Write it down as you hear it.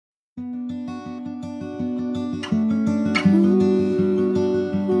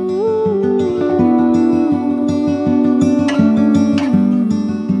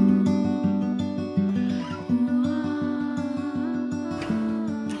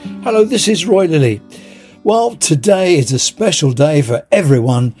Hello, this is Roy Lilly. Well, today is a special day for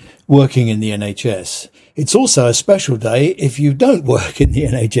everyone working in the NHS. It's also a special day if you don't work in the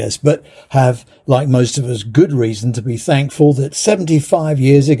NHS, but have, like most of us, good reason to be thankful that 75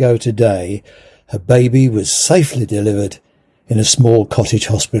 years ago today, a baby was safely delivered in a small cottage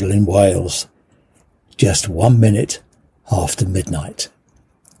hospital in Wales, just 1 minute after midnight.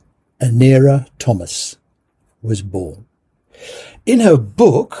 Anera Thomas was born. In her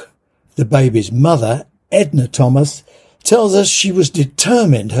book, the baby's mother, Edna Thomas, tells us she was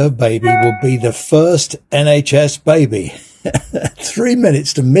determined her baby would be the first NHS baby. 3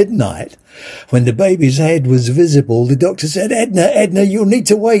 minutes to midnight, when the baby's head was visible, the doctor said, Edna, you'll need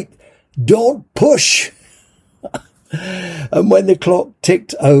to wait. Don't push. And when the clock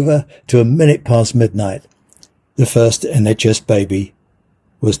ticked over to a minute past midnight, the first NHS baby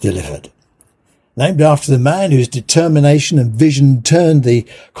was delivered. Named after the man whose determination and vision turned the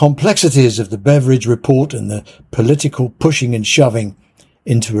complexities of the Beveridge Report and the political pushing and shoving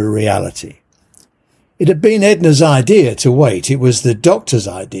into a reality. It had been Edna's idea to wait. It was the doctor's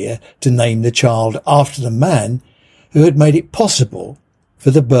idea to name the child after the man who had made it possible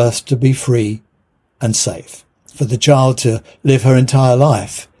for the birth to be free and safe, for the child to live her entire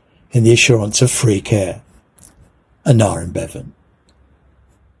life in the assurance of free care. Aneurin Bevan.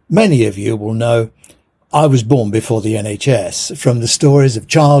 Many of you will know I was born before the NHS. From the stories of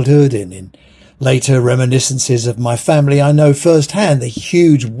childhood and in later reminiscences of my family, I know firsthand the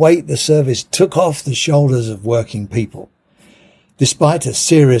huge weight the service took off the shoulders of working people. Despite a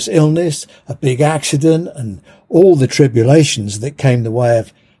serious illness, a big accident, and all the tribulations that came the way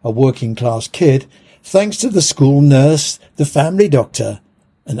of a working class kid, thanks to the school nurse, the family doctor,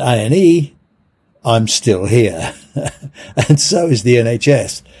 and A&E, I'm still here. And so is the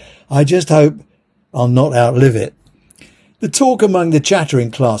NHS. I just hope I'll not outlive it. The talk among the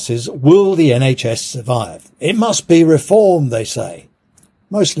chattering classes, will the NHS survive? It must be reformed, they say.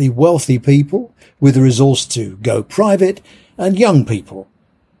 Mostly wealthy people with the resource to go private, and young people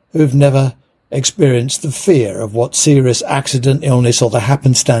who've never experienced the fear of what serious accident, illness, or the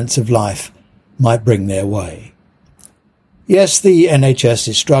happenstance of life might bring their way. Yes, the NHS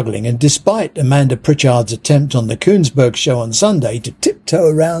is struggling, and despite Amanda Pritchard's attempt on the Koonsberg show on Sunday to tiptoe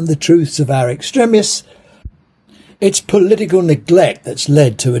around the truths of our extremists, it's political neglect that's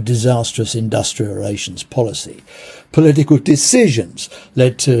led to a disastrous industrial relations policy. Political decisions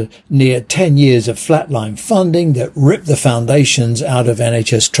led to near 10 years of flatline funding that ripped the foundations out of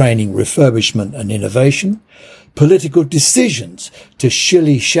NHS training, refurbishment and innovation. Political decisions to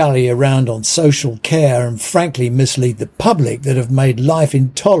shilly-shally around on social care and frankly mislead the public that have made life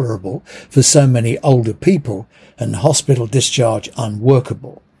intolerable for so many older people and hospital discharge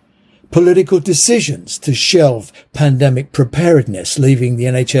unworkable. Political decisions to shelve pandemic preparedness, leaving the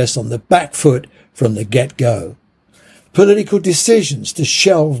NHS on the back foot from the get-go. Political decisions to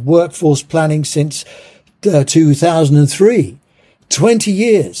shelve workforce planning since 2003, 20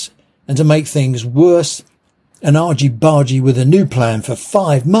 years, and to make things worse, an argy-bargy with a new plan for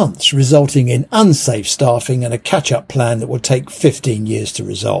 5 months, resulting in unsafe staffing and a catch-up plan that will take 15 years to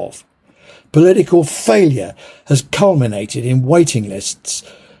resolve. Political failure has culminated in waiting lists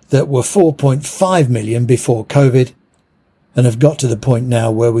that were 4.5 million before COVID and have got to the point now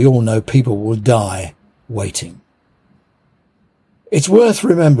where we all know people will die waiting. It's worth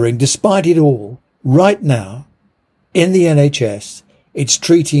remembering, despite it all, right now, in the NHS, it's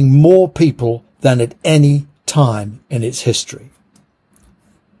treating more people than at any time in its history.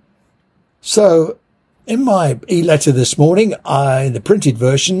 So, in my e-letter this morning, in the printed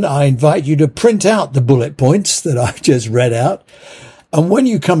version, I invite you to print out the bullet points that I've just read out. And when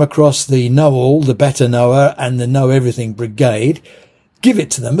you come across the know-all, the better knower, and the know-everything brigade, give it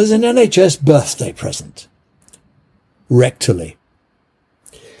to them as an NHS birthday present. Rectally.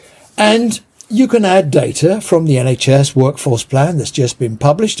 And you can add data from the NHS workforce plan that's just been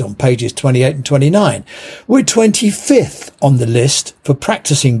published on pages 28 and 29. We're 25th on the list for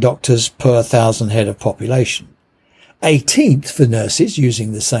practicing doctors per 1,000 head of population. 18th for nurses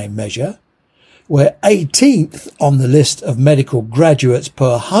using the same measure. We're 18th on the list of medical graduates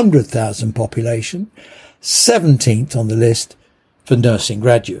per 100,000 population. 17th on the list for nursing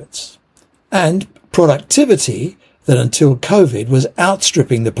graduates. And productivity that until COVID was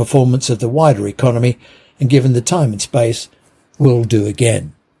outstripping the performance of the wider economy, and given the time and space, will do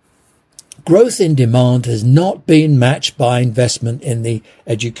again. Growth in demand has not been matched by investment in the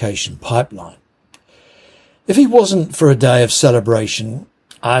education pipeline. If it wasn't for a day of celebration,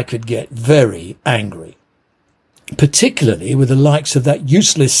 I could get very angry. particularly with the likes of that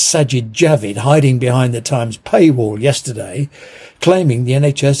useless Sajid Javid hiding behind the Times paywall yesterday, claiming the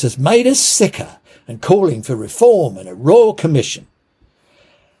NHS has made us sicker and calling for reform and a royal commission.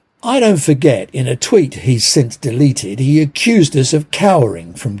 I don't forget, in a tweet he's since deleted, he accused us of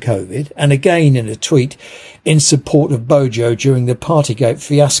cowering from COVID, and again in a tweet in support of Bojo during the Partygate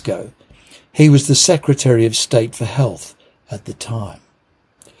fiasco. He was the Secretary of State for Health at the time.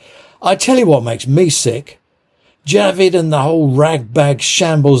 I tell you what makes me sick. Javid and the whole ragbag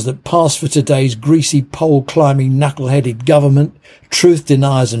shambles that pass for today's greasy pole-climbing knuckle-headed government, truth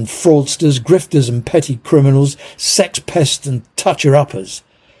deniers and fraudsters, grifters and petty criminals, sex pests and toucher-uppers.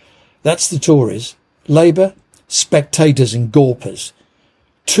 That's the Tories. Labour, spectators and gawpers.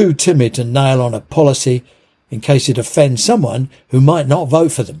 Too timid to nail on a policy in case it offends someone who might not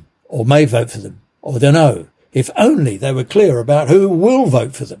vote for them, or may vote for them, or don't know. If only they were clear about who will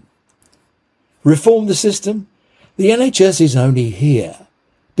vote for them. Reform the system? The NHS is only here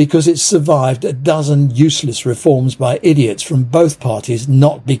because it survived a dozen useless reforms by idiots from both parties,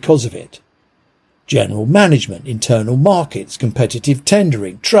 not because of it. General management, internal markets, competitive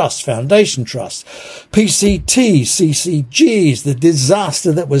tendering, trusts, foundation trusts, PCT, CCGs, the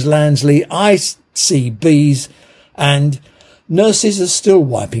disaster that was Lansley, ICBs, and nurses are still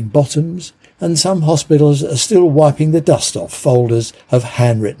wiping bottoms, and some hospitals are still wiping the dust off folders of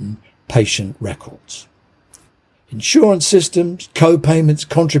handwritten patient records. Insurance systems, co-payments,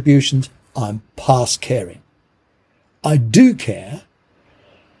 contributions, I'm past caring. I do care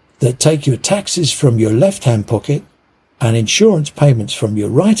that take your taxes from your left-hand pocket and insurance payments from your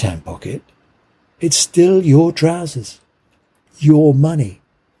right-hand pocket. It's still your trousers, your money.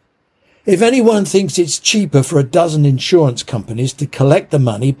 If anyone thinks it's cheaper for a dozen insurance companies to collect the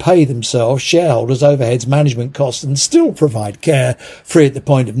money, pay themselves, shareholders, overheads, management costs, and still provide care free at the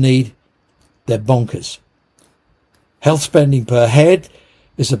point of need, they're bonkers. Health spending per head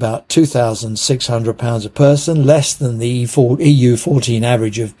is about £2,600 a person, less than the EU14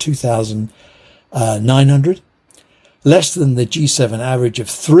 average of £2,900, less than the G7 average of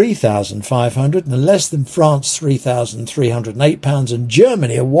 £3,500, and less than France £3,308, and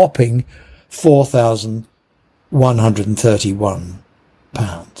Germany a whopping £4,131.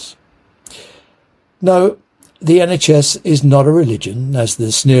 No, the NHS is not a religion, as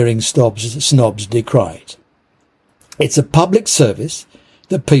the sneering snobs decry it. It's a public service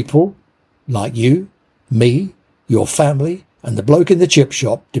that people like you, me, your family, and the bloke in the chip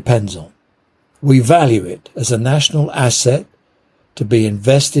shop depends on. We value it as a national asset to be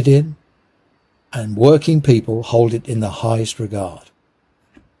invested in, and working people hold it in the highest regard.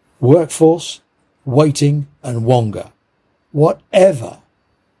 Workforce, waiting, and wonga, whatever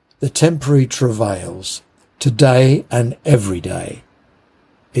the temporary travails, today and every day,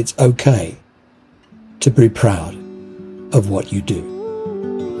 it's okay to be proud of what you do.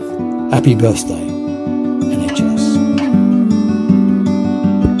 Happy birthday.